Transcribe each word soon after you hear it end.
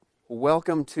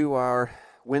Welcome to our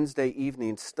Wednesday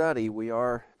evening study. We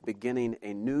are beginning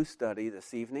a new study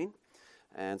this evening.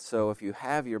 And so if you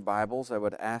have your Bibles, I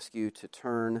would ask you to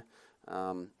turn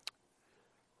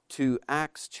to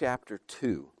Acts chapter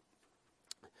 2.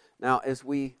 Now, as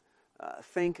we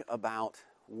think about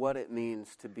what it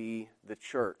means to be the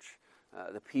church,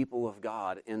 the people of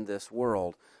God in this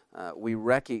world, we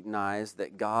recognize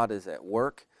that God is at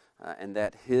work and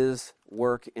that His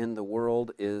work in the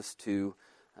world is to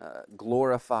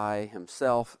glorify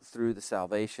Himself through the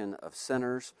salvation of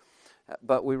sinners.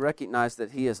 But we recognize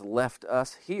that He has left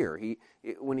us here.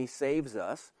 When He saves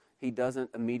us, He doesn't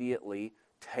immediately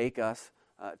take us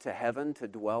to heaven to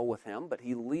dwell with Him, but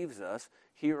He leaves us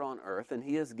here on earth, and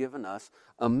He has given us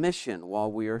a mission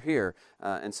while we are here.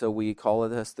 And so we call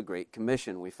this the Great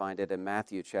Commission. We find it in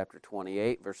Matthew chapter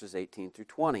 28, verses 18 through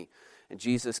 20. And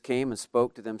Jesus came and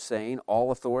spoke to them, saying,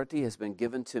 "All authority has been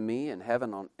given to me in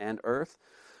heaven and earth.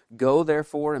 Go,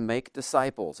 therefore, and make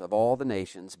disciples of all the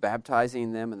nations,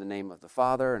 baptizing them in the name of the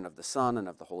Father, and of the Son, and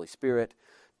of the Holy Spirit,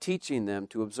 teaching them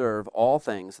to observe all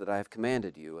things that I have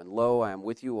commanded you. And lo, I am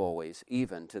with you always,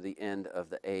 even to the end of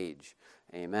the age."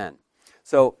 Amen.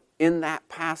 So, in that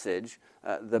passage,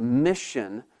 the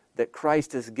mission that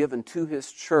Christ has given to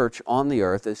His church on the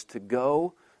earth is to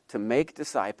go, to make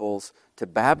disciples, to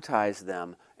baptize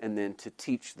them, and then to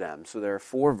teach them. So there are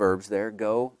four verbs there: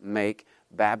 go, make,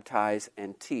 baptize,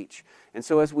 and teach. And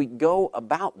so as we go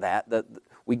about that,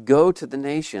 we go to the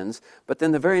nations, but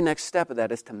then the very next step of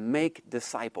that is to make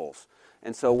disciples.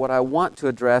 And so what I want to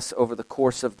address over the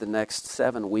course of the next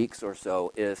 7 weeks or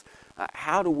so is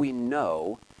how do we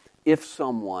know if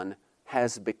someone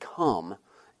has become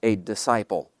a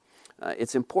disciple?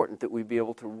 It's important that we be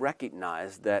able to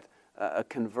recognize that a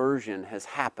conversion has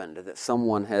happened, that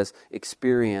someone has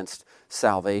experienced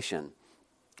salvation.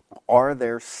 Are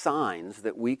there signs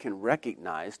that we can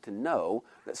recognize to know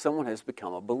that someone has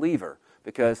become a believer?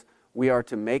 Because we are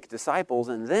to make disciples,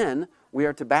 and then we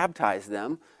are to baptize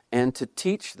them and to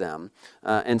teach them.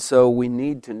 And so we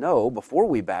need to know, before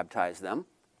we baptize them,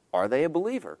 are they a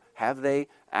believer? Have they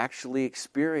actually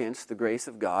experienced the grace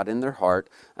of God in their heart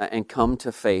and come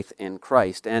to faith in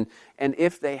Christ? And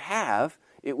if they have,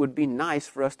 it would be nice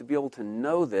for us to be able to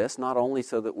know this, not only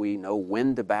so that we know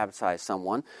when to baptize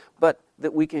someone, but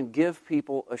that we can give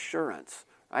people assurance,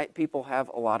 right? People have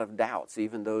a lot of doubts.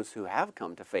 Even those who have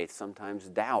come to faith sometimes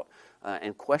doubt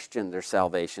and question their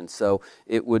salvation. So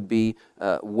it would be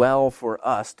well for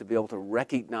us to be able to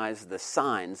recognize the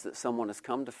signs that someone has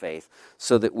come to faith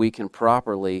so that we can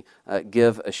properly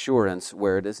give assurance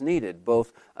where it is needed,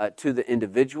 both to the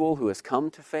individual who has come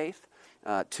to faith,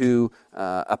 to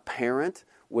a parent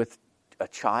with a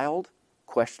child,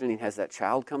 questioning, has that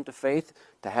child come to faith,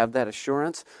 to have that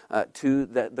assurance, to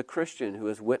the Christian who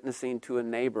is witnessing to a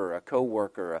neighbor, a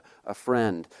coworker, a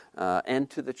friend, and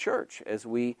to the church as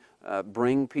we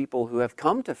bring people who have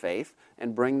come to faith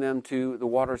and bring them to the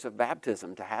waters of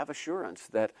baptism, to have assurance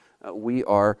that we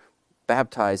are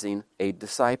baptizing a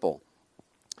disciple.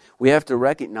 We have to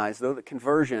recognize, though, that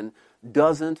conversion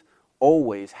doesn't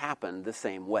always happen the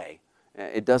same way.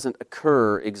 It doesn't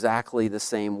occur exactly the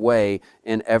same way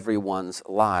in everyone's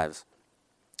lives.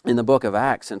 In the book of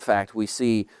Acts, in fact, we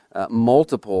see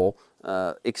multiple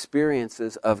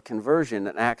experiences of conversion.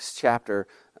 In Acts chapter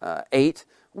 8,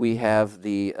 we have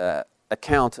the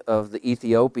account of the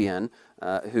Ethiopian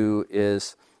who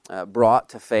is brought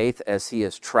to faith as he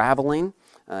is traveling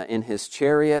in his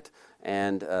chariot,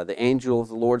 and the angel of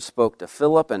the Lord spoke to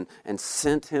Philip and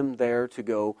sent him there to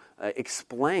go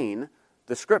explain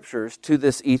the Scriptures to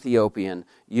this Ethiopian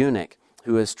eunuch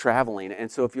who is traveling.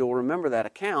 And so if you'll remember that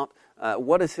account,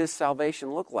 what does his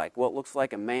salvation look like? Well, it looks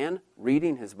like a man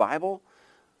reading his Bible.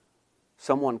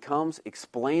 Someone comes,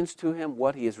 explains to him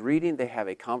what he is reading. They have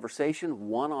a conversation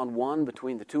one-on-one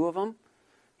between the two of them.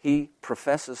 He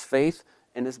professes faith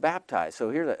and is baptized. So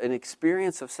here's an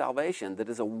experience of salvation that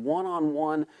is a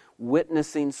one-on-one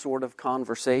witnessing sort of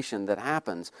conversation that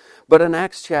happens. But in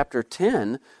Acts chapter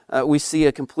 10, we see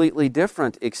a completely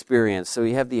different experience. So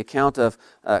we have the account of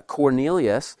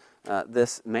Cornelius,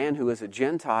 this man who is a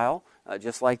Gentile,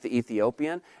 just like the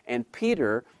Ethiopian, and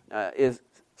Peter is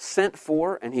sent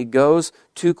for, and he goes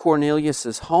to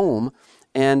Cornelius' home,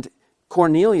 and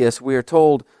Cornelius, we are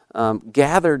told,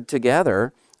 gathered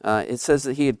together it says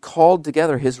that he had called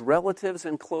together his relatives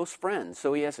and close friends.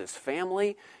 So he has his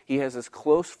family, he has his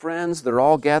close friends, they're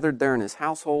all gathered there in his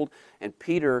household, and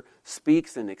Peter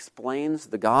speaks and explains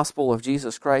the gospel of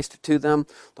Jesus Christ to them.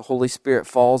 The Holy Spirit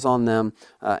falls on them,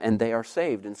 and they are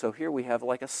saved. And so here we have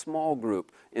like a small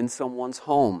group in someone's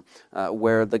home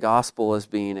where the gospel is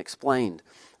being explained.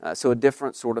 So a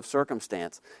different sort of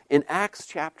circumstance. In Acts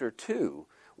chapter 2,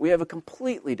 we have a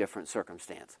completely different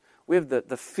circumstance. We have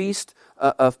the feast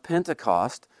of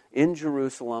Pentecost in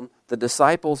Jerusalem. The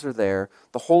disciples are there.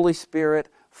 The Holy Spirit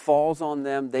falls on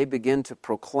them. They begin to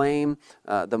proclaim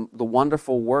the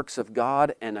wonderful works of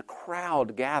God, and a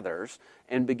crowd gathers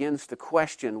and begins to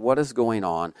question what is going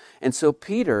on. And so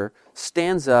Peter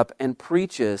stands up and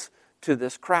preaches to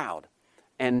this crowd.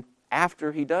 And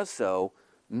after he does so,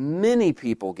 many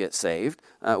people get saved.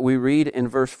 We read in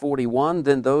verse 41,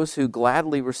 then those who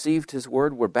gladly received his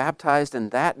word were baptized,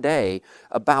 and that day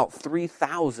about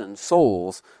 3,000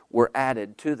 souls were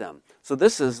added to them. So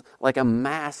this is like a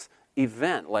mass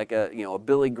event, like a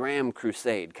Billy Graham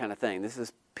crusade kind of thing. This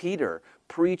is Peter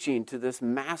preaching to this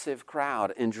massive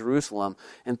crowd in Jerusalem,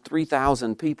 and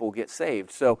 3,000 people get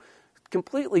saved. So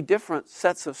completely different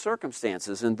sets of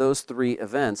circumstances in those three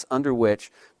events under which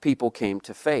people came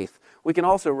to faith. We can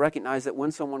also recognize that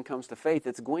when someone comes to faith,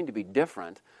 it's going to be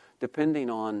different depending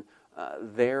on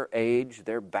their age,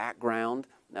 their background,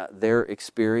 their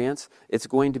experience. It's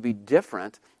going to be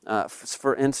different.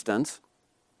 For instance,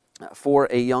 for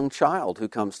a young child who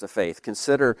comes to faith,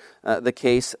 consider the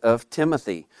case of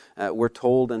Timothy. We're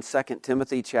told in 2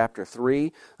 Timothy chapter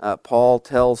 3, Paul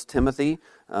tells Timothy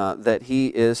that he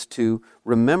is to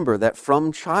remember that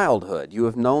from childhood you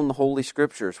have known the Holy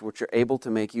Scriptures, which are able to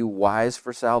make you wise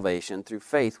for salvation through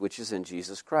faith which is in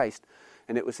Jesus Christ.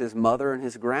 And it was his mother and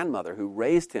his grandmother who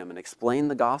raised him and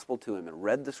explained the gospel to him and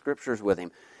read the Scriptures with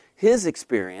him. His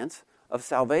experience of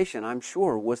salvation, I'm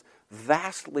sure, was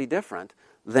vastly different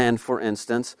than, for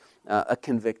instance, a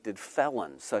convicted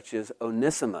felon such as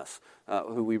Onesimus,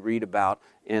 who we read about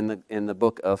in the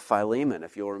book of Philemon.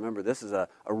 If you'll remember, this is a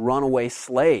runaway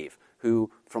slave who,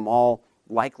 from all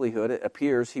likelihood, it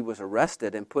appears he was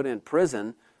arrested and put in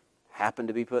prison, happened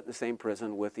to be put in the same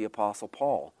prison with the Apostle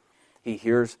Paul. He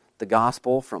hears the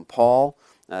gospel from Paul.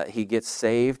 He gets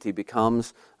saved. He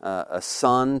becomes a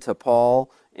son to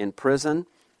Paul in prison.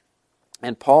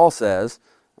 And Paul says,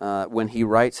 when he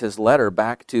writes his letter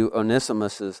back to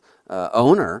Onesimus'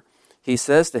 owner, he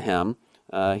says to him,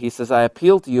 I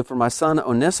appeal to you for my son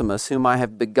Onesimus, whom I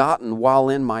have begotten while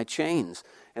in my chains.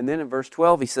 And then in verse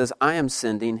 12 he says, I am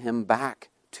sending him back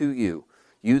to you.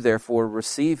 You therefore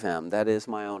receive him, that is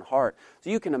my own heart. So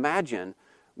you can imagine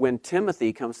when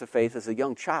Timothy comes to faith as a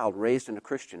young child raised in a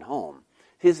Christian home,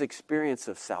 his experience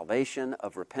of salvation,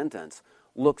 of repentance,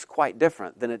 looks quite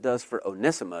different than it does for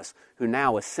Onesimus, who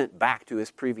now is sent back to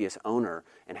his previous owner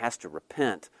and has to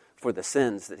repent for the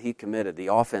sins that he committed, the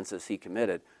offenses he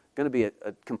committed. Going to be a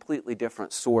completely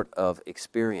different sort of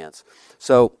experience.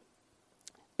 So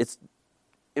it's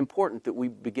important that we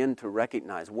begin to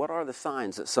recognize what are the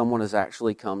signs that someone has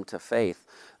actually come to faith,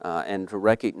 and to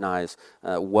recognize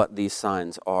what these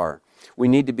signs are. We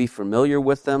need to be familiar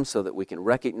with them so that we can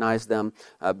recognize them,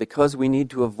 because we need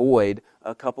to avoid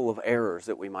a couple of errors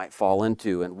that we might fall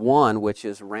into. And one, which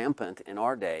is rampant in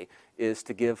our day, is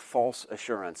to give false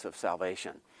assurance of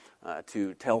salvation.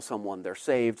 To tell someone they're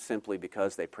saved simply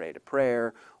because they prayed a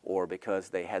prayer or because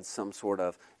they had some sort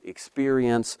of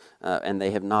experience, and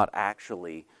they have not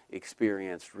actually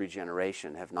experienced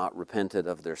regeneration, have not repented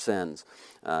of their sins.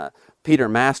 Peter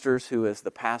Masters, who is the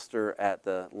pastor at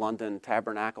the London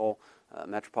Tabernacle,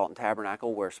 Metropolitan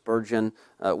Tabernacle, where Spurgeon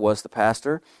was the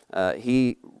pastor,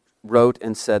 he wrote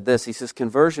and said this. He says,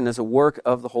 conversion is a work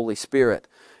of the Holy Spirit,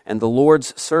 and the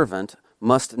Lord's servant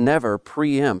must never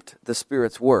preempt the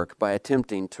Spirit's work by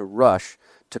attempting to rush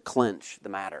to clinch the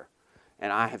matter.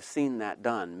 And I have seen that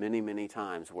done many, many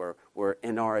times where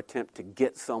in our attempt to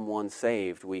get someone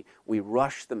saved, we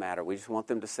rush the matter. We just want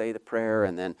them to say the prayer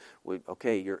and then,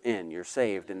 okay, you're in, you're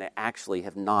saved, and they actually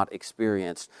have not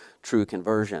experienced true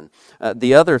conversion.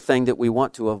 The other thing that we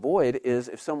want to avoid is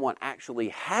if someone actually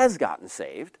has gotten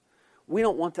saved, we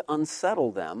don't want to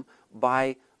unsettle them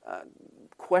by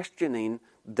questioning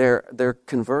their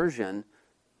conversion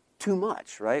too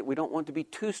much, right? We don't want to be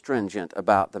too stringent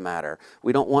about the matter.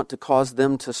 We don't want to cause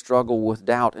them to struggle with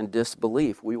doubt and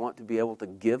disbelief. We want to be able to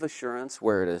give assurance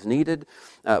where it is needed,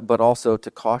 but also to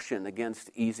caution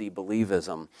against easy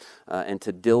believism, and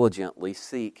to diligently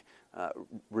seek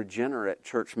regenerate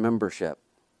church membership.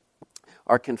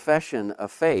 Our confession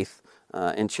of faith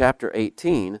in chapter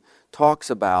 18 talks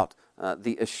about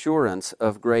the assurance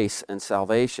of grace and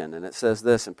salvation. And it says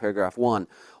this in paragraph 1,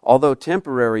 although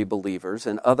temporary believers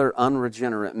and other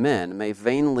unregenerate men may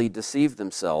vainly deceive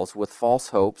themselves with false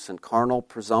hopes and carnal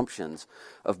presumptions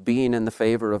of being in the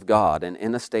favor of God and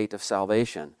in a state of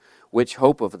salvation, which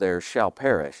hope of theirs shall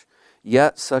perish,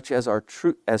 yet such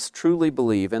as truly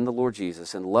believe in the Lord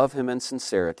Jesus and love him in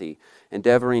sincerity,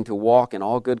 endeavoring to walk in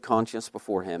all good conscience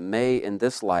before him, may in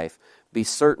this life be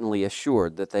certainly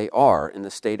assured that they are in the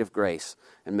state of grace,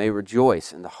 and may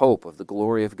rejoice in the hope of the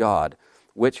glory of God,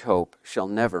 which hope shall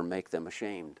never make them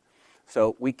ashamed.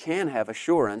 So we can have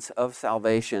assurance of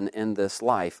salvation in this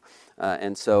life.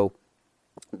 And so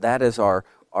that is our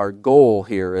goal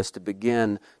here, is to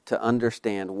begin to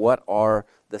understand what are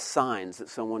the signs that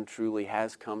someone truly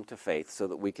has come to faith, so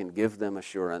that we can give them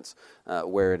assurance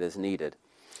where it is needed.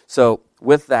 So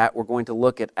with that, we're going to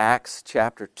look at Acts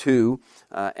chapter 2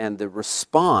 and the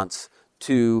response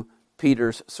to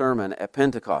Peter's sermon at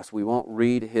Pentecost. We won't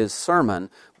read his sermon,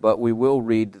 but we will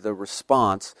read the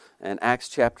response in Acts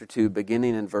chapter 2,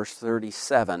 beginning in verse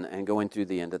 37 and going through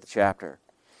the end of the chapter.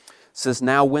 It says,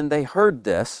 now when they heard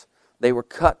this, they were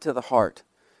cut to the heart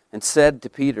and said to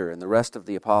Peter and the rest of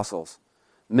the apostles,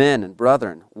 men and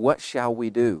brethren, what shall we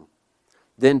do?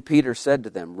 Then Peter said to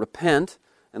them, repent,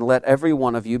 and let every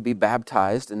one of you be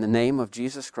baptized in the name of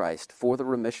Jesus Christ for the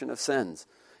remission of sins,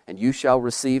 and you shall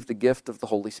receive the gift of the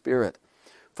Holy Spirit.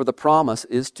 For the promise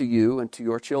is to you and to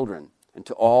your children, and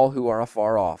to all who are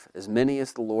afar off, as many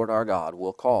as the Lord our God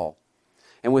will call.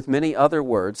 And with many other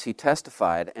words he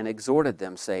testified and exhorted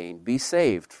them, saying, be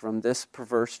saved from this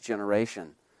perverse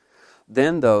generation.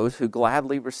 Then those who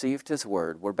gladly received his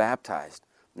word were baptized,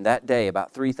 and that day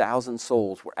about 3,000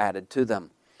 souls were added to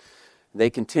them. They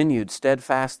continued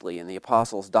steadfastly in the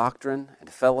apostles' doctrine and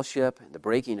fellowship, and the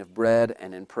breaking of bread,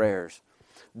 and in prayers.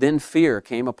 Then fear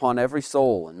came upon every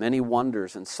soul, and many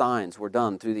wonders and signs were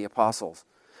done through the apostles.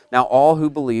 Now all who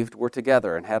believed were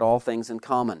together and had all things in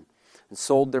common, and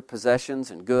sold their possessions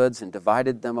and goods, and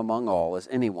divided them among all as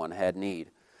anyone had need.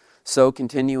 So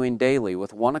continuing daily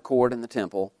with one accord in the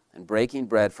temple, and breaking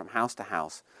bread from house to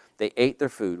house, they ate their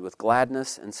food with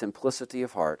gladness and simplicity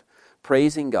of heart,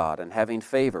 praising God and having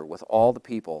favor with all the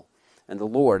people. And the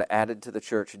Lord added to the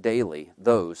church daily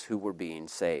those who were being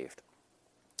saved.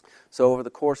 So over the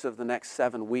course of the next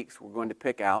 7 weeks, we're going to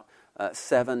pick out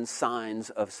 7 signs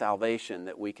of salvation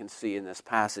that we can see in this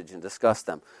passage and discuss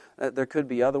them. There could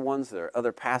be other ones. There are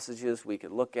other passages we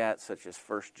could look at, such as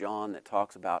 1 John, that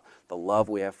talks about the love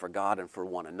we have for God and for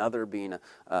one another being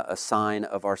a sign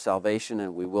of our salvation,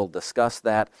 and we will discuss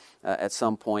that at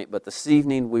some point. But this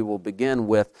evening we will begin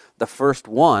with the first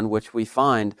one, which we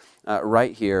find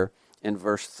right here in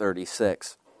verse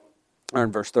 36, or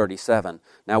in verse 37.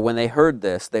 Now when they heard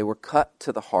this, they were cut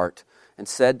to the heart, and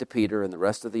said to Peter and the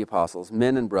rest of the apostles,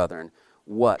 men and brethren,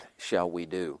 what shall we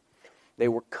do? They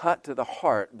were cut to the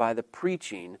heart by the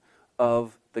preaching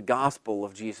of the gospel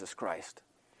of Jesus Christ.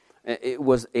 It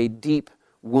was a deep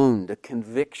wound, a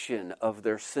conviction of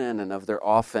their sin and of their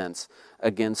offense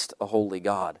against a holy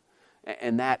God.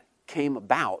 And that came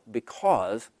about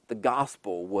because the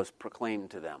gospel was proclaimed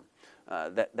to them.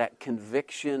 That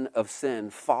conviction of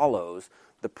sin follows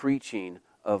the preaching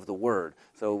of the word.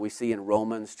 So we see in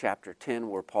Romans chapter 10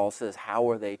 where Paul says, how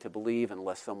are they to believe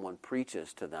unless someone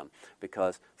preaches to them?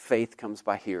 Because faith comes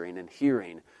by hearing, and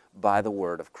hearing by the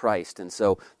word of Christ. And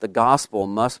so the gospel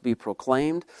must be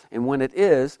proclaimed, and when it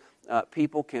is,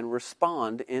 people can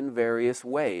respond in various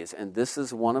ways. And this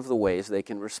is one of the ways they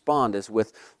can respond, is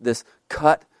with this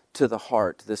cut to the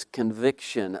heart, this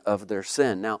conviction of their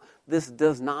sin. Now, this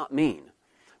does not mean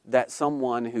that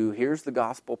someone who hears the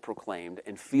gospel proclaimed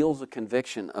and feels a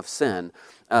conviction of sin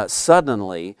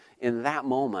suddenly, in that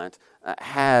moment,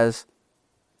 has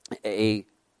a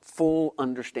full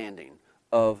understanding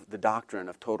of the doctrine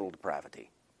of total depravity.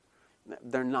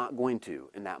 They're not going to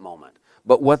in that moment.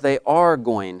 But what they are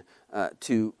going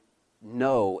to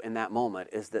know in that moment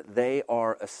is that they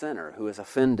are a sinner who has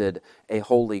offended a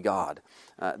holy God.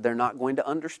 They're not going to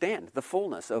understand the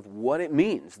fullness of what it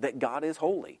means that God is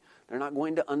holy. They're not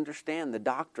going to understand the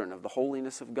doctrine of the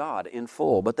holiness of God in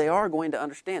full, but they are going to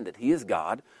understand that He is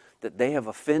God, that they have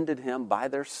offended Him by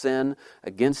their sin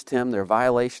against Him, their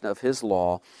violation of His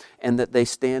law, and that they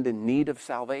stand in need of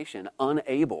salvation,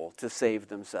 unable to save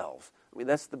themselves. I mean,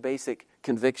 that's the basic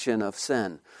conviction of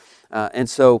sin. And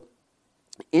so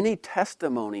any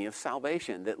testimony of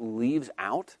salvation that leaves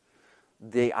out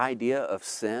the idea of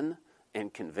sin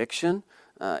and conviction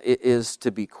is to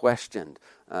be questioned.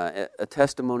 A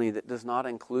testimony that does not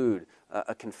include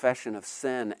a confession of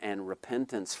sin and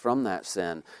repentance from that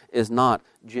sin is not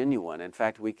genuine. In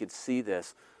fact, we could see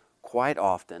this quite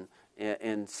often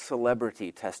in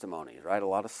celebrity testimonies, right? A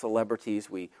lot of celebrities,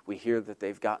 we hear that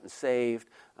they've gotten saved,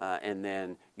 and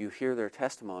then you hear their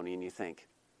testimony and you think,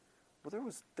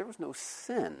 well, there was no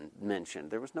sin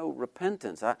mentioned. There was no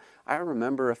repentance. I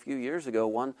remember a few years ago,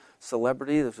 one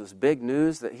celebrity, this was big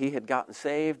news that he had gotten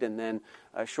saved, and then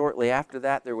shortly after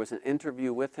that, there was an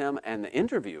interview with him, and the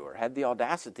interviewer had the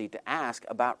audacity to ask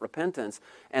about repentance,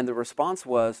 and the response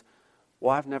was,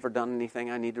 well, I've never done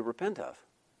anything I need to repent of.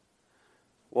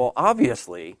 Well,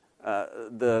 obviously,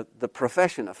 the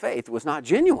profession of faith was not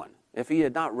genuine if he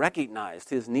had not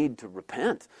recognized his need to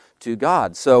repent to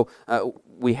God. So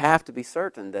we have to be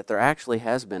certain that there actually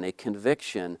has been a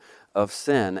conviction of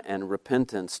sin and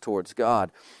repentance towards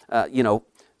God.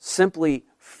 Simply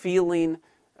feeling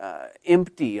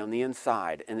empty on the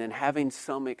inside and then having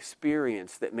some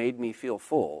experience that made me feel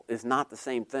full is not the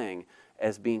same thing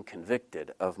as being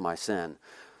convicted of my sin.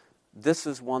 This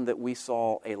is one that we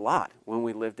saw a lot when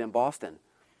we lived in Boston.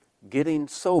 Getting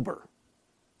sober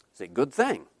is a good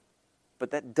thing, but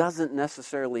that doesn't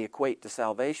necessarily equate to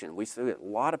salvation. We see a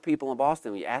lot of people in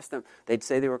Boston, we asked them, they'd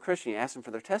say they were Christian, you ask them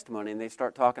for their testimony, and they'd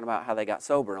start talking about how they got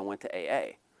sober and went to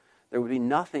AA. There would be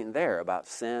nothing there about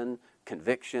sin,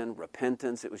 conviction,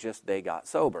 repentance. It was just they got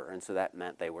sober, and so that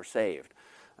meant they were saved.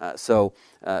 So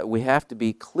we have to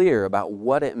be clear about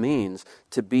what it means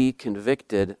to be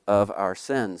convicted of our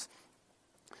sins.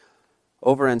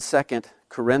 Over in 2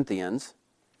 Corinthians,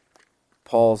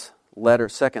 Paul's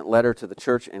second letter to the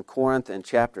church in Corinth in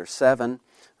chapter 7,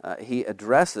 he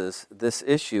addresses this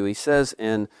issue. He says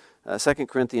in 2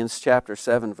 Corinthians chapter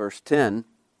 7, verse 10,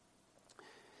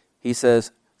 he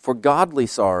says, "For godly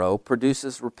sorrow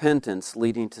produces repentance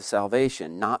leading to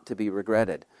salvation, not to be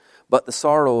regretted. But the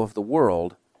sorrow of the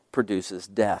world produces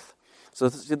death." So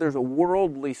there's a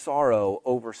worldly sorrow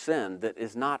over sin that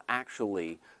is not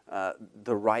actually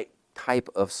the right type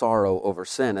of sorrow over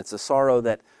sin. It's a sorrow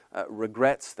that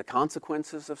regrets the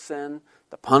consequences of sin,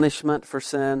 the punishment for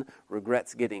sin,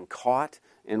 regrets getting caught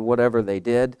in whatever they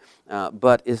did,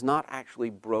 but is not actually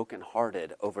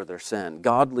brokenhearted over their sin.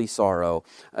 Godly sorrow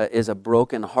is a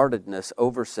brokenheartedness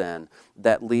over sin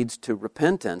that leads to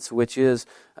repentance, which is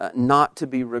not to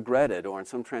be regretted, or in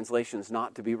some translations,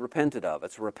 not to be repented of.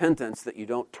 It's repentance that you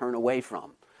don't turn away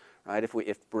from. Right?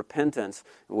 If repentance,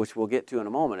 which we'll get to in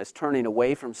a moment, is turning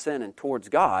away from sin and towards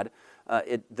God,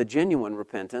 the genuine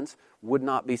repentance would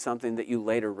not be something that you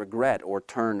later regret or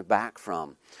turn back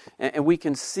from. And we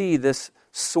can see this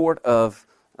sort of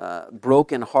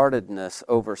brokenheartedness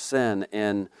over sin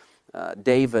in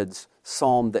David's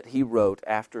psalm that he wrote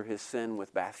after his sin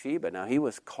with Bathsheba. Now, he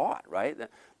was caught, right?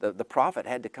 The prophet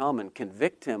had to come and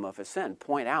convict him of his sin,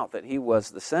 point out that he was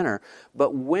the sinner.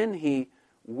 But when he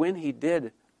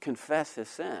did confess his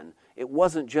sin, it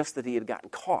wasn't just that he had gotten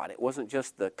caught. It wasn't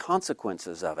just the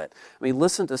consequences of it. I mean,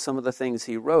 listen to some of the things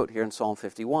he wrote here in Psalm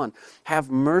 51.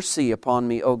 "Have mercy upon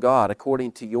me, O God,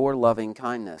 according to your loving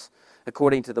kindness,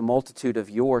 according to the multitude of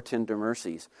your tender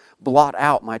mercies. Blot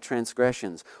out my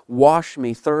transgressions. Wash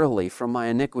me thoroughly from my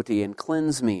iniquity and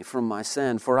cleanse me from my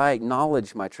sin. For I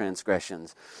acknowledge my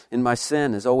transgressions, and my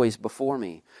sin is always before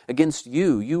me. Against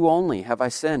you, you only, have I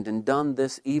sinned and done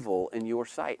this evil in your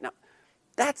sight." Now,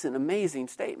 that's an amazing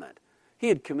statement. He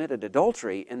had committed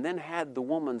adultery and then had the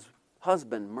woman's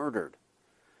husband murdered.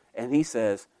 And he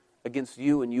says, "Against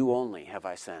you and you only have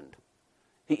I sinned."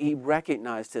 He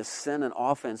recognized his sin and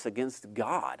offense against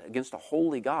God, against a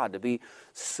holy God, to be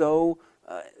so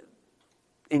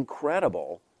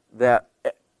incredible that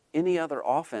any other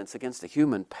offense against a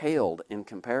human paled in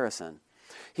comparison.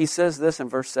 He says this in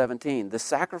verse 17, "The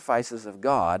sacrifices of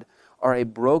God are a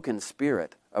broken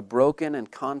spirit, a broken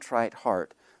and contrite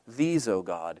heart. These, O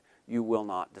God, you will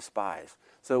not despise."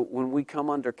 So when we come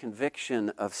under conviction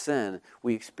of sin,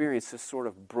 we experience this sort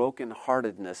of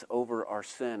brokenheartedness over our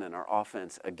sin and our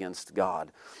offense against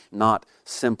God. Not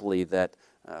simply that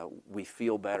we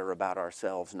feel better about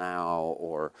ourselves now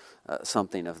or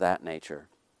something of that nature.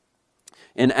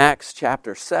 In Acts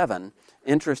chapter 7,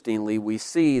 interestingly, we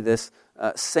see this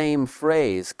same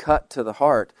phrase, "cut to the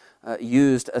heart,"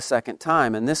 used a second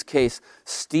time. In this case,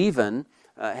 Stephen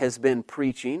has been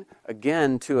preaching,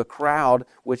 again, to a crowd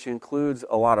which includes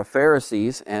a lot of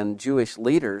Pharisees and Jewish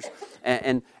leaders.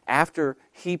 And after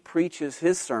he preaches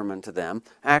his sermon to them,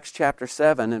 Acts chapter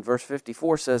 7 and verse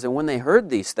 54 says, "And when they heard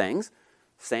these things,"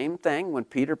 same thing when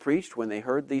Peter preached, when they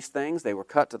heard these things, they were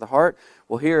cut to the heart.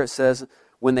 Well, here it says,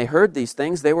 "When they heard these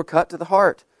things, they were cut to the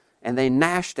heart, and they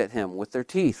gnashed at him with their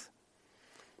teeth."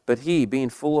 But he, being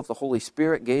full of the Holy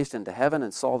Spirit, gazed into heaven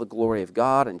and saw the glory of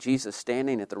God, and Jesus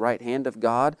standing at the right hand of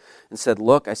God, and said,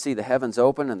 Look, I see the heavens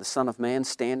open, and the Son of Man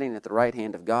standing at the right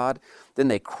hand of God. Then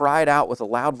they cried out with a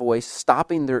loud voice,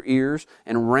 stopping their ears,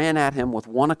 and ran at him with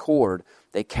one accord.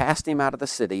 They cast him out of the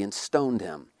city and stoned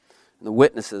him. And the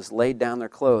witnesses laid down their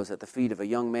clothes at the feet of a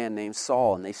young man named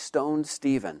Saul, and they stoned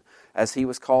Stephen as he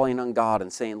was calling on God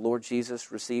and saying, Lord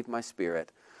Jesus, receive my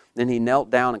spirit. Then he knelt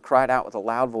down and cried out with a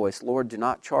loud voice, Lord, do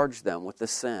not charge them with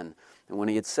this sin. And when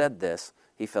he had said this,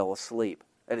 he fell asleep.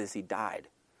 That is, he died.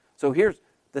 So here's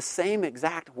the same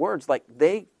exact words. Like,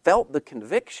 they felt the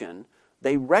conviction.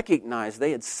 They recognized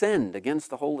they had sinned against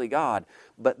the holy God.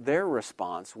 But their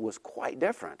response was quite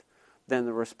different than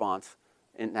the response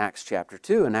in Acts chapter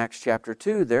 2. In Acts chapter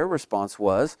 2, their response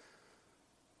was,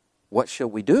 what shall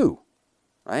we do?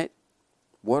 Right?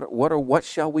 What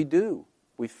shall we do?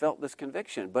 We felt this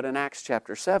conviction. But in Acts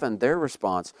chapter 7, their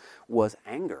response was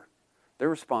anger. Their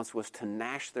response was to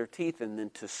gnash their teeth and then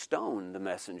to stone the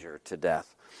messenger to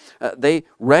death. They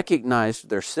recognized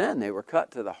their sin. They were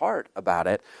cut to the heart about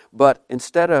it. But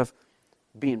instead of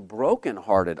being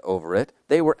brokenhearted over it,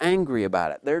 they were angry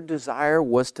about it. Their desire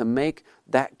was to make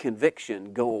that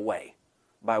conviction go away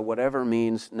by whatever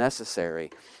means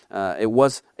necessary. It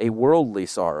was a worldly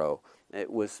sorrow. It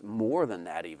was more than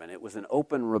that even. It was an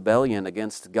open rebellion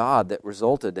against God that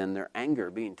resulted in their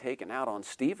anger being taken out on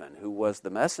Stephen, who was the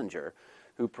messenger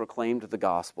who proclaimed the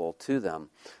gospel to them.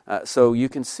 So you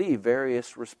can see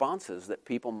various responses that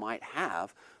people might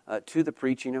have to the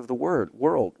preaching of the word.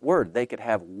 They could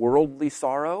have worldly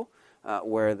sorrow,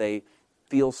 where they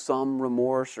feel some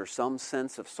remorse or some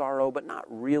sense of sorrow, but not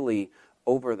really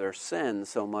over their sin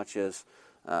so much as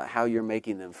how you're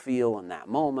making them feel in that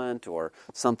moment or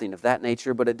something of that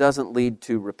nature, but it doesn't lead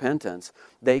to repentance.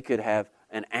 They could have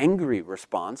an angry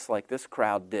response like this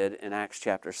crowd did in Acts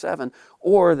chapter 7,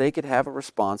 or they could have a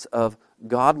response of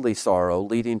godly sorrow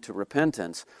leading to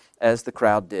repentance, as the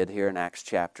crowd did here in Acts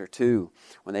chapter 2.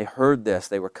 When they heard this,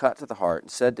 they were cut to the heart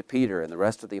and said to Peter and the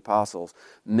rest of the apostles,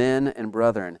 Men and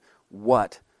brethren,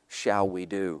 what shall we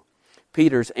do?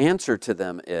 Peter's answer to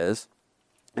them is,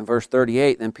 in verse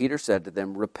 38, Then Peter said to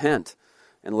them, Repent,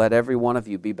 and let every one of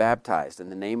you be baptized in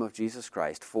the name of Jesus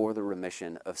Christ for the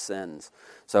remission of sins.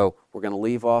 So we're going to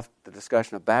leave off the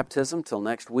discussion of baptism till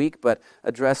next week, but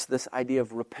address this idea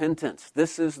of repentance.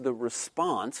 This is the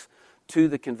response to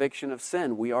the conviction of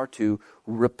sin. We are to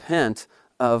repent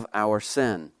of our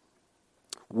sin.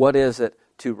 What is it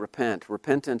to repent?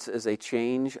 Repentance is a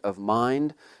change of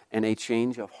mind and a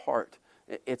change of heart.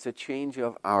 It's a change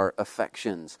of our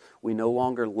affections. We no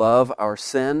longer love our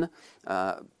sin,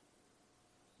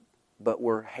 but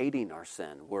we're hating our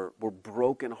sin. We're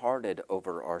brokenhearted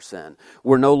over our sin.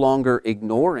 We're no longer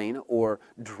ignoring or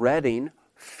dreading,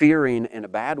 fearing in a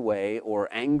bad way, or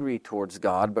angry towards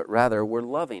God, but rather we're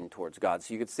loving towards God.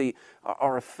 So you can see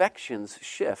our affections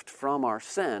shift from our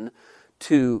sin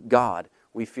to God.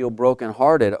 We feel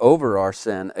brokenhearted over our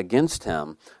sin against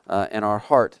Him, and our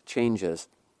heart changes.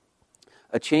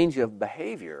 A change of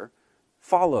behavior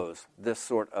follows this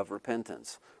sort of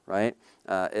repentance, right?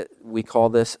 We call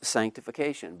this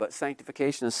sanctification, but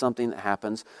sanctification is something that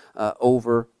happens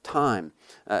over time.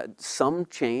 Some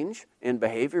change in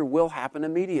behavior will happen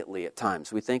immediately at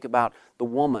times. We think about the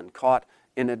woman caught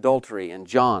in adultery in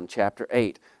John chapter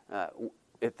 8.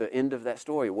 At the end of that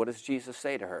story, what does Jesus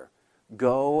say to her?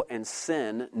 Go and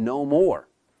sin no more,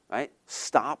 right?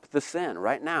 Stop the sin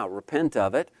right now. Repent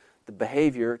of it. The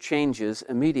behavior changes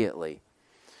immediately.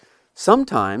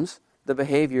 Sometimes the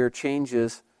behavior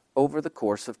changes over the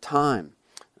course of time.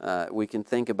 We can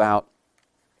think about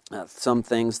some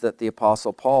things that the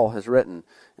Apostle Paul has written.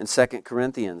 In 2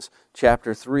 Corinthians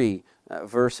chapter 3,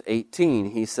 verse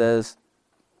 18, he says,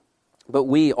 But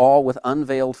we all with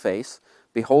unveiled face,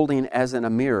 beholding as in a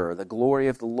mirror the glory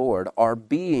of the Lord, are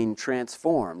being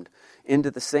transformed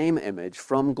into the same image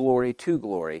from glory to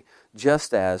glory,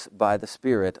 just as by the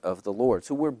Spirit of the Lord.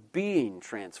 So we're being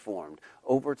transformed.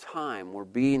 Over time, we're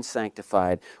being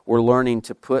sanctified. We're learning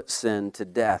to put sin to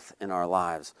death in our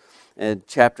lives. In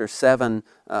chapter 7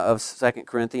 of 2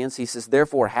 Corinthians, he says,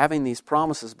 Therefore, having these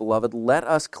promises, beloved, let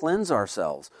us cleanse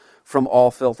ourselves from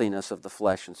all filthiness of the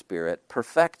flesh and spirit,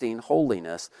 perfecting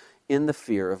holiness in the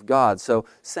fear of God. So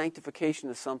sanctification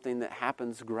is something that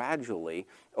happens gradually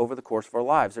over the course of our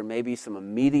lives. There may be some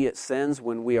immediate sins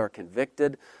when we are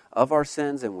convicted of our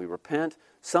sins and we repent.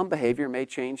 Some behavior may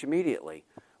change immediately,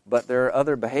 but there are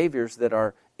other behaviors that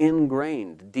are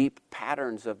ingrained, deep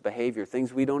patterns of behavior,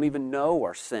 things we don't even know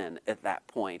are sin at that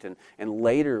point, and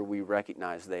later we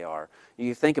recognize they are.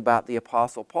 You think about the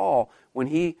Apostle Paul, when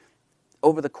he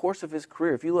over the course of his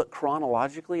career, if you look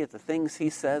chronologically at the things he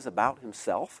says about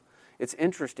himself, it's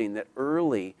interesting that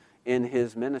early in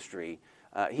his ministry,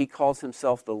 he calls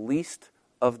himself the least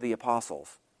of the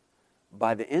apostles.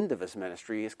 By the end of his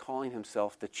ministry, he is calling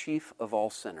himself the chief of all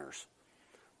sinners.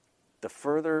 The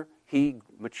further he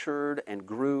matured and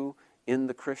grew in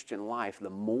the Christian life, the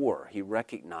more he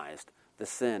recognized the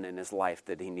sin in his life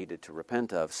that he needed to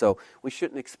repent of. So we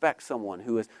shouldn't expect someone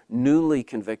who is newly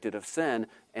convicted of sin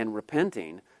and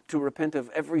repenting to repent of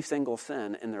every single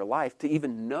sin in their life, to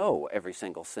even know every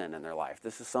single sin in their life.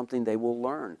 This is something they will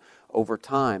learn over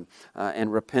time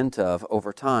and repent of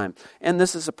over time. And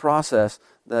this is a process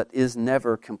that is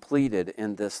never completed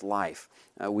in this life.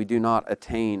 We do not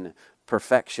attain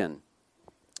perfection.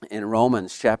 In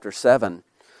Romans chapter 7,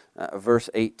 verse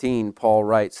 18, Paul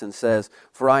writes and says,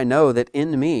 "For I know that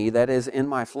in me, that is, in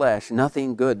my flesh,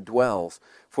 nothing good dwells.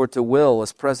 For to will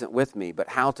is present with me, but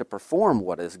how to perform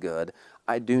what is good,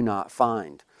 I do not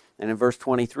find." And in verse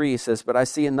 23, he says, "But I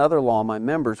see another law in my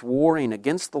members, warring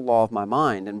against the law of my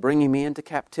mind, and bringing me into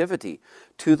captivity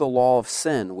to the law of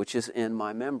sin, which is in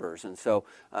my members." And so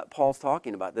Paul's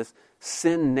talking about this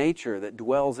sin nature that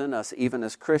dwells in us even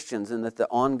as Christians, and that the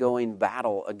ongoing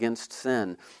battle against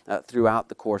sin throughout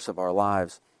the course of our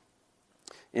lives.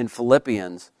 In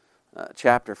Philippians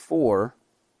chapter 3,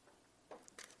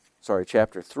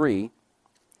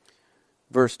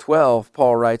 verse 12,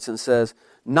 Paul writes and says,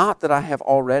 "Not that I have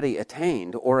already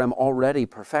attained or am already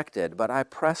perfected, but I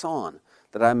press on,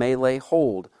 that I may lay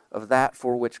hold of that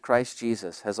for which Christ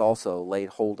Jesus has also laid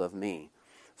hold of me."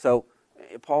 So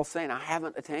Paul's saying, I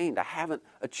haven't attained, I haven't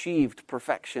achieved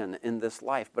perfection in this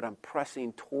life, but I'm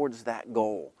pressing towards that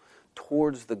goal,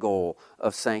 towards the goal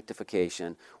of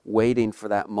sanctification, waiting for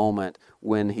that moment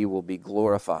when he will be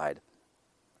glorified.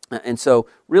 And so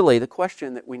really the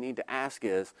question that we need to ask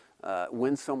is,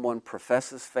 when someone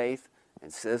professes faith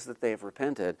and says that they have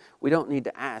repented, we don't need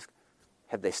to ask,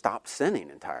 have they stopped sinning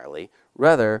entirely?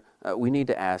 Rather, we need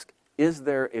to ask, is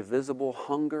there a visible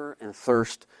hunger and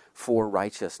thirst for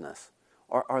righteousness?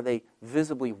 Are they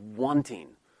visibly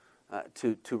wanting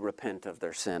to repent of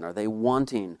their sin? Are they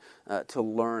wanting to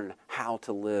learn how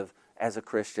to live as a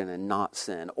Christian and not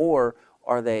sin? Or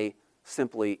are they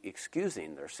simply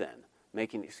excusing their sin,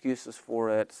 making excuses for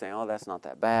it, saying, oh, that's not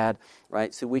that bad,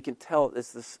 right? So we can tell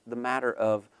this is the matter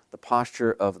of the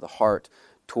posture of the heart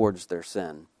towards their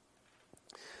sin.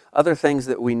 Other things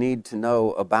that we need to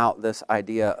know about this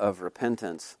idea of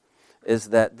repentance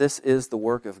is that this is the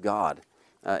work of God.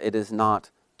 It is not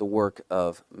the work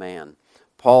of man.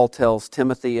 Paul tells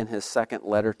Timothy in his second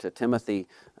letter to Timothy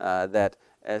that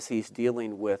as he's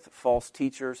dealing with false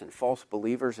teachers and false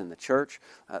believers in the church,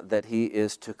 that he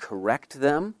is to correct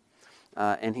them.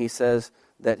 And he says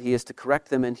that he is to correct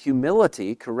them in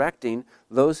humility, correcting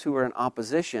those who are in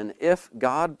opposition, if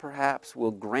God perhaps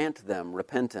will grant them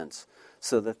repentance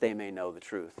so that they may know the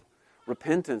truth.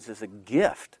 Repentance is a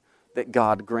gift that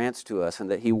God grants to us and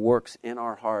that he works in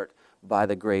our heart by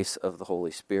the grace of the Holy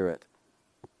Spirit.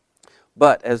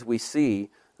 But as we see,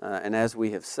 and as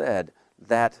we have said,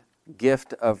 that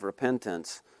gift of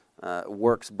repentance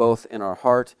works both in our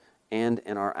heart and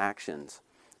in our actions.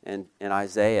 And in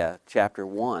Isaiah chapter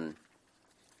 1,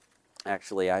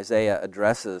 actually, Isaiah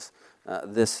addresses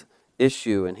this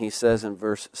issue, and he says in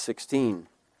verse 16,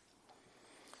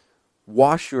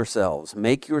 "Wash yourselves,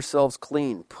 make yourselves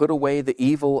clean, put away the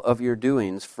evil of your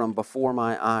doings from before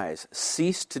my eyes.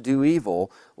 Cease to do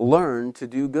evil, learn to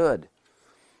do good."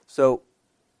 So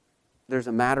there's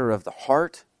a matter of the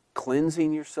heart,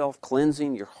 cleansing yourself,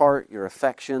 cleansing your heart, your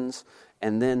affections,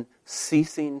 and then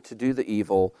ceasing to do the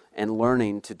evil and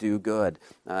learning to do good.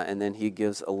 And then he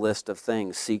gives a list of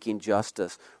things: seeking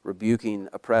justice, rebuking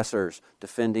oppressors,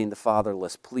 defending the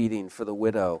fatherless, pleading for the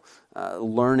widow,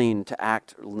 learning to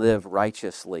live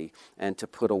righteously, and to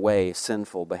put away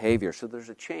sinful behavior. So there's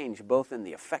a change both in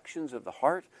the affections of the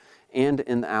heart and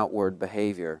in the outward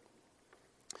behavior.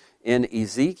 In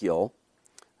Ezekiel,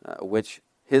 which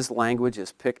his language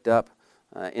is picked up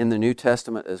in the New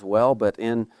Testament as well, but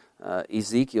in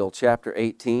Ezekiel chapter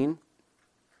 18,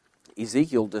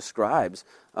 Ezekiel describes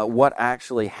what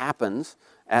actually happens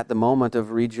at the moment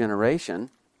of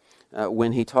regeneration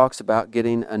when he talks about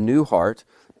getting a new heart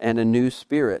and a new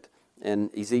spirit. In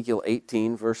Ezekiel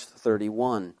 18, verse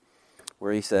 31,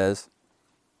 where he says,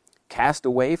 "Cast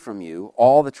away from you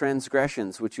all the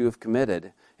transgressions which you have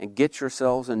committed, and get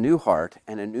yourselves a new heart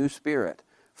and a new spirit.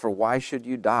 For why should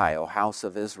you die, O house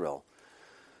of Israel?"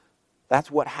 That's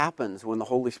what happens when the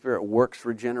Holy Spirit works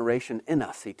regeneration in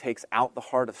us. He takes out the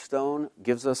heart of stone,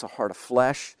 gives us a heart of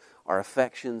flesh, our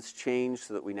affections change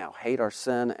so that we now hate our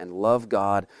sin and love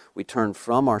God. We turn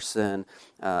from our sin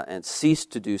and cease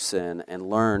to do sin and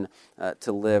learn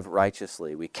to live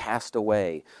righteously. We cast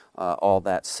away all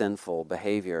that sinful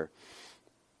behavior.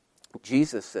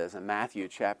 Jesus says in Matthew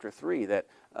chapter 3 that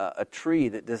a tree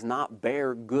that does not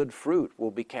bear good fruit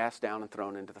will be cast down and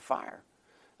thrown into the fire.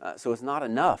 So it's not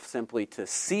enough simply to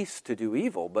cease to do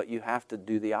evil, but you have to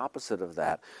do the opposite of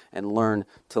that and learn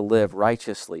to live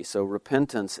righteously. So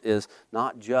repentance is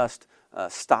not just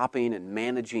stopping and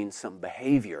managing some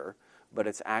behavior, but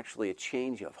it's actually a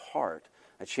change of heart,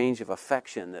 a change of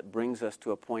affection that brings us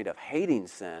to a point of hating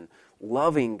sin,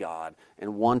 loving God,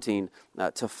 and wanting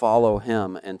to follow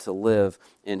Him and to live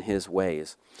in His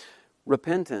ways.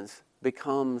 Repentance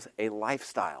becomes a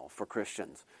lifestyle for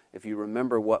Christians. If you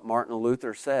remember what Martin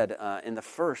Luther said in the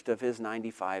first of his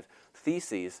 95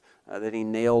 Theses that he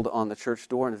nailed on the church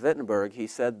door in Wittenberg, he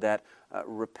said that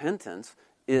repentance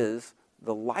is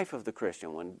the life of the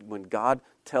Christian. When God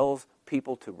tells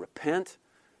people to repent,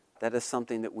 that is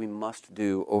something that we must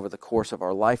do over the course of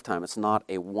our lifetime. It's not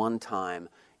a one-time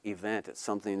event. It's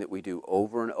something that we do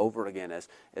over and over again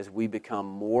as we become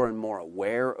more and more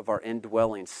aware of our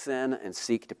indwelling sin and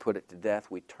seek to put it to death.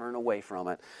 We turn away from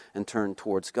it and turn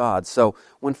towards God. So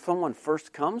when someone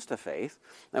first comes to faith,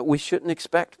 we shouldn't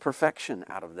expect perfection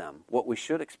out of them. What we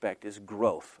should expect is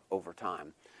growth over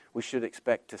time. We should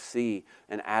expect to see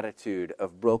an attitude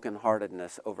of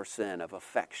brokenheartedness over sin, of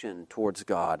affection towards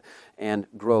God, and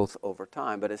growth over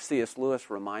time. But as C.S.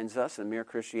 Lewis reminds us in Mere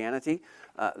Christianity,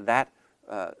 that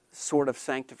sort of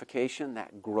sanctification,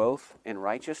 that growth in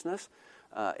righteousness,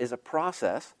 is a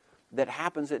process that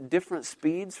happens at different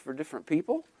speeds for different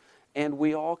people, and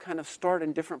we all kind of start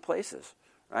in different places,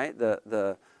 right?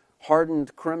 The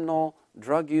hardened criminal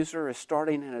drug user is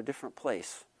starting in a different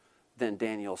place than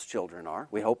Daniel's children are.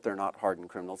 We hope they're not hardened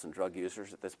criminals and drug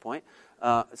users at this point.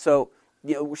 So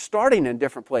we're starting in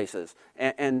different places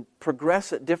and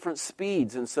progress at different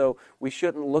speeds. And so we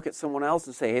shouldn't look at someone else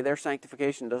and say, hey, their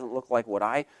sanctification doesn't look like what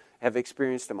I have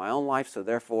experienced in my own life, so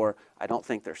therefore I don't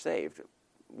think they're saved.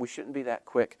 We shouldn't be that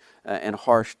quick and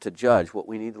harsh to judge. What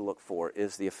we need to look for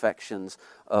is the affections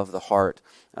of the heart,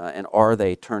 and are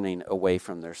they turning away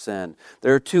from their sin?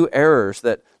 There are two errors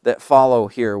that follow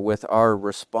here with our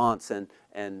response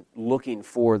and looking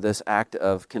for this act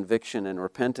of conviction and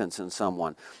repentance in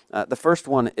someone. The first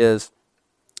one is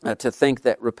to think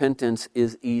that repentance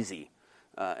is easy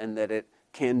and that it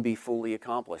can be fully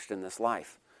accomplished in this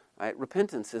life. Right?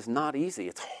 Repentance is not easy.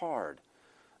 It's hard.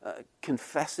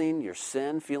 Confessing your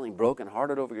sin, feeling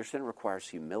brokenhearted over your sin requires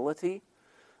humility,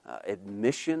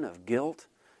 admission of guilt.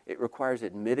 It requires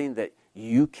admitting that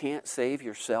you can't save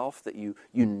yourself, that you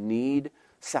need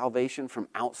salvation from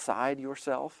outside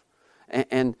yourself.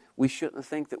 And we shouldn't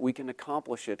think that we can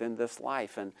accomplish it in this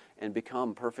life and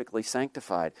become perfectly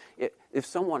sanctified. If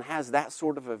someone has that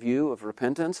sort of a view of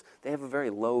repentance, they have a very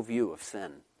low view of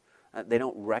sin. They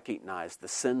don't recognize the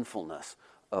sinfulness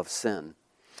of sin.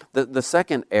 The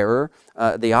second error,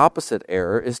 the opposite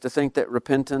error, is to think that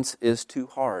repentance is too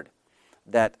hard.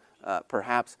 That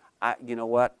perhaps, you know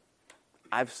what,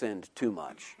 I've sinned too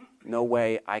much. No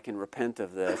way I can repent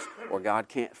of this, or God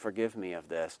can't forgive me of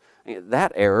this.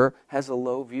 That error has a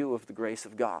low view of the grace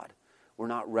of God. We're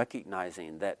not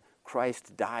recognizing that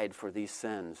Christ died for these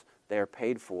sins. They are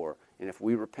paid for. And if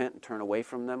we repent and turn away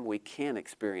from them, we can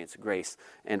experience grace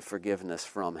and forgiveness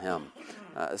from Him.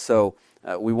 So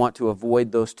we want to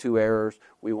avoid those two errors.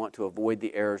 We want to avoid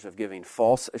the errors of giving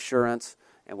false assurance,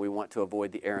 and we want to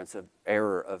avoid the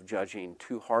error of judging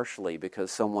too harshly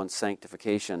because someone's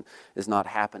sanctification is not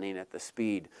happening at the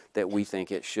speed that we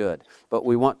think it should. But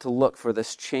we want to look for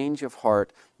this change of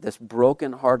heart, this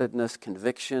brokenheartedness,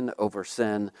 conviction over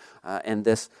sin, and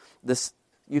this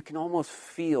you can almost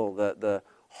feel the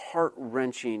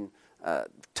heart-wrenching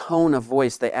tone of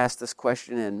voice they ask this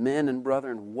question in. Men and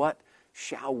brethren, what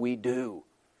shall we do?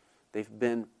 They've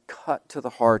been cut to the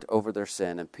heart over their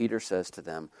sin, and Peter says to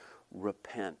them,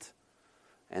 repent.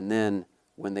 And then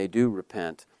when they do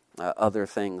repent, other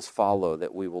things follow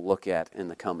that we will look at in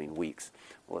the coming weeks.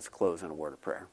 Well, let's close in a word of prayer.